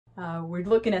We're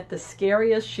looking at the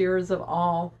scariest shears of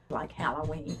all, like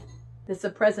Halloween. This is a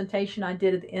presentation I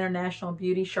did at the International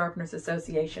Beauty Sharpeners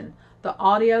Association. The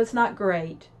audio's not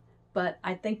great, but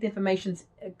I think the information's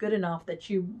good enough that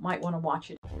you might want to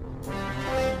watch it.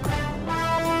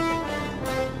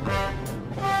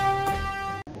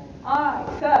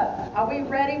 Alright, so are we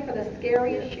ready for the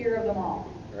scariest shear of them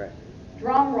all? Right.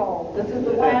 Drum roll. This is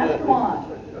the last one.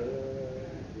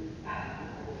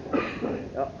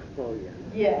 Oh yeah.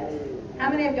 Yes. How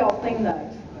many of y'all seen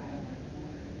those?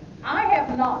 I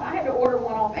have not. I had to order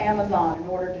one off Amazon in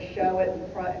order to show it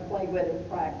and play with it in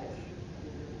practice.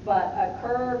 But a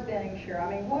curved thinning shear,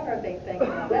 I mean, what are they thinking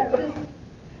of? That's just,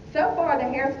 so far the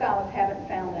hairstylists haven't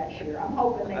found that shear. I'm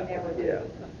hoping they never do.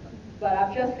 But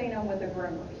I've just seen them with the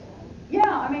groomers. Yeah,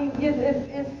 I mean,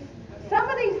 it's some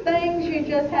of these things you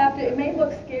just have to, it may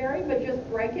look scary, but just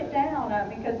break it down.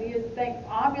 Because you think,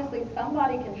 obviously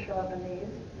somebody can sharpen these.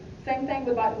 Same thing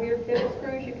with like weird pivot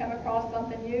screws. You come across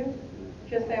something new,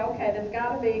 just say, okay, there's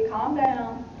got to be, calm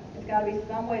down, there's got to be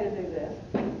some way to do this.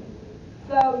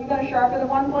 So you're going to sharpen the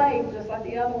one blade, just like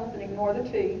the other ones, and ignore the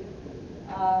teeth.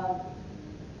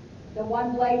 The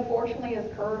one blade, fortunately,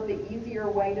 is curved, the easier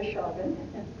way to sharpen.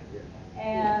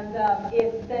 And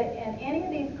and any of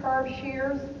these curved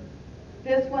shears,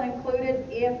 this one included,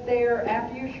 if they're,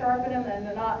 after you sharpen them and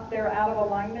they're out of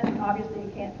alignment, obviously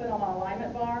you can't put them on an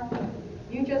alignment bar,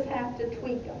 you just have to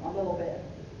tweak them a little bit.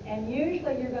 And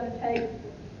usually you're going to take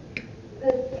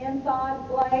this inside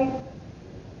blade,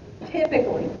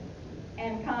 typically,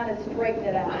 and kind of straighten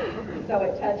it out so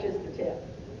it touches the tip.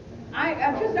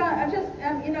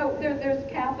 You know, there's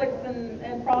Catholics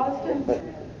and Protestants.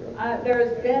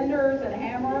 There's benders and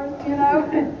hammerers, you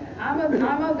know. I'm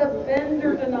of the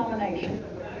bender denomination.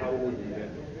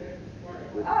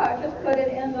 I just put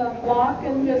it in the block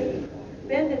and just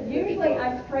bend it. Usually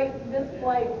I straighten this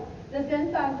blade, this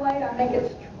inside blade, I make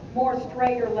it more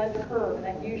straight or less curved, and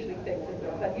that usually fixes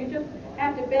it. But you just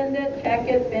have to bend it, check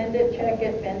it, bend it, check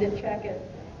it, bend it, check it.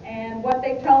 And what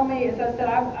they told me is, I said,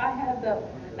 I have the,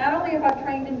 not only have I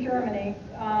trained in Germany,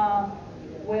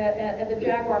 at the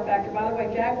Jaguar factory. By the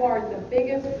way, Jaguar is the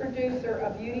biggest producer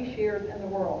of beauty shears in the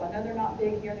world. I know they're not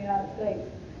big here in the United States,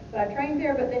 but I trained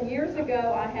there. But then years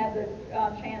ago, I had the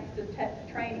chance to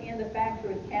train in the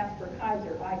factory with Casper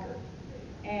Kaiser Eicher.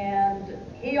 And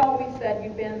he always said,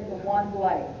 you bend the one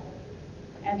blade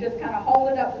and just kind of hold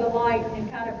it up to the light and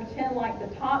kind of pretend like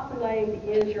the top blade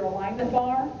is your alignment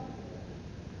bar.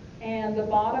 And the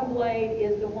bottom blade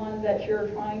is the one that you're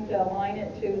trying to align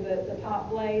it to the top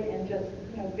blade, and just,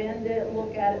 you know, bend it,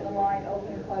 look at it in the light,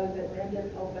 open and close it, bend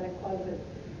it, open and close it,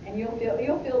 and you'll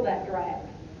feel that drag.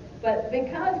 But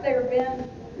because they're bent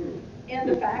in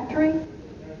the factory,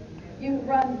 you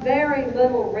run very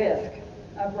little risk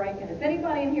of breaking. Has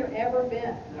anybody in here ever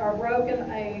bent or broken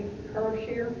a curved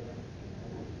shear?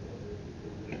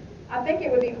 I think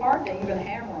it would be hard to even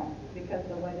hammer them because of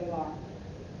the way they are.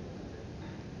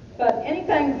 But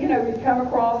anything, you know, you come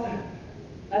across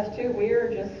that's too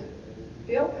weird, just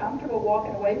feel comfortable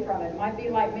walking away from it. It might be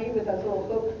like me with those little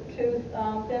hook tooth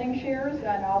thinning shears,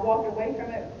 and I walked away from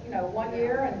it, you know, 1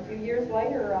 year, and a few years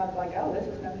later, I was like, oh, this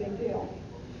is no big deal.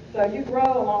 So you grow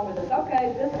along with this.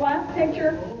 Okay, this last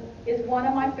picture is one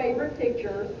of my favorite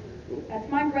pictures. That's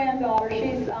my granddaughter.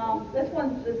 She's, this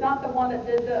one is not the one that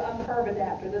did the curve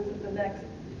adapter. This is the next.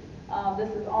 This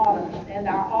is Autumn, and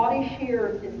our Audie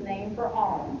Shears is named for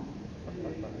Autumn.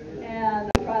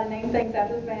 And I try to name things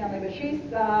after the family, but she's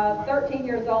 13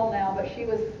 years old now, but she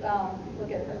was,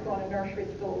 look at her going to nursery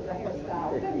school as a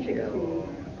hairstylist. Isn't she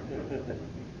cute?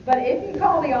 But if you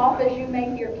call the office, you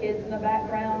may hear kids in the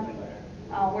background.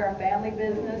 We're a family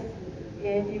business.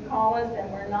 If you call us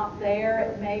and we're not there,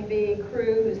 it may be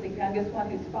Crew, who's the youngest one,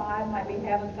 who's 5, might be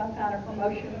having some kind of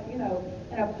promotion, you know,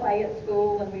 in a play at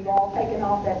school, and we've all taken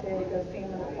off that day to go see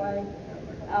them in a play.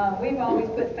 We've always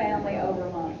put family over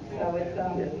money, so it's,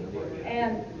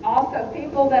 and also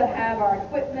people that have our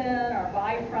equipment or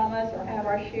buy from us or have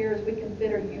our shears, we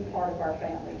consider you part of our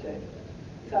family too.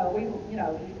 So we, you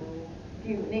know, if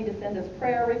you need to send us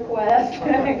prayer requests,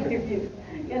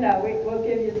 you know, we'll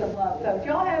give you some love. So do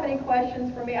y'all have any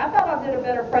questions for me? I thought I did a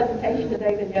better presentation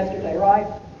today than yesterday, right?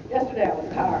 Yesterday I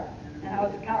was tired, and I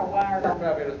was kind of wired up.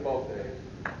 Fabulous both days.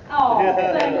 Oh,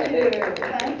 thank you.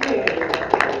 Thank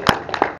you.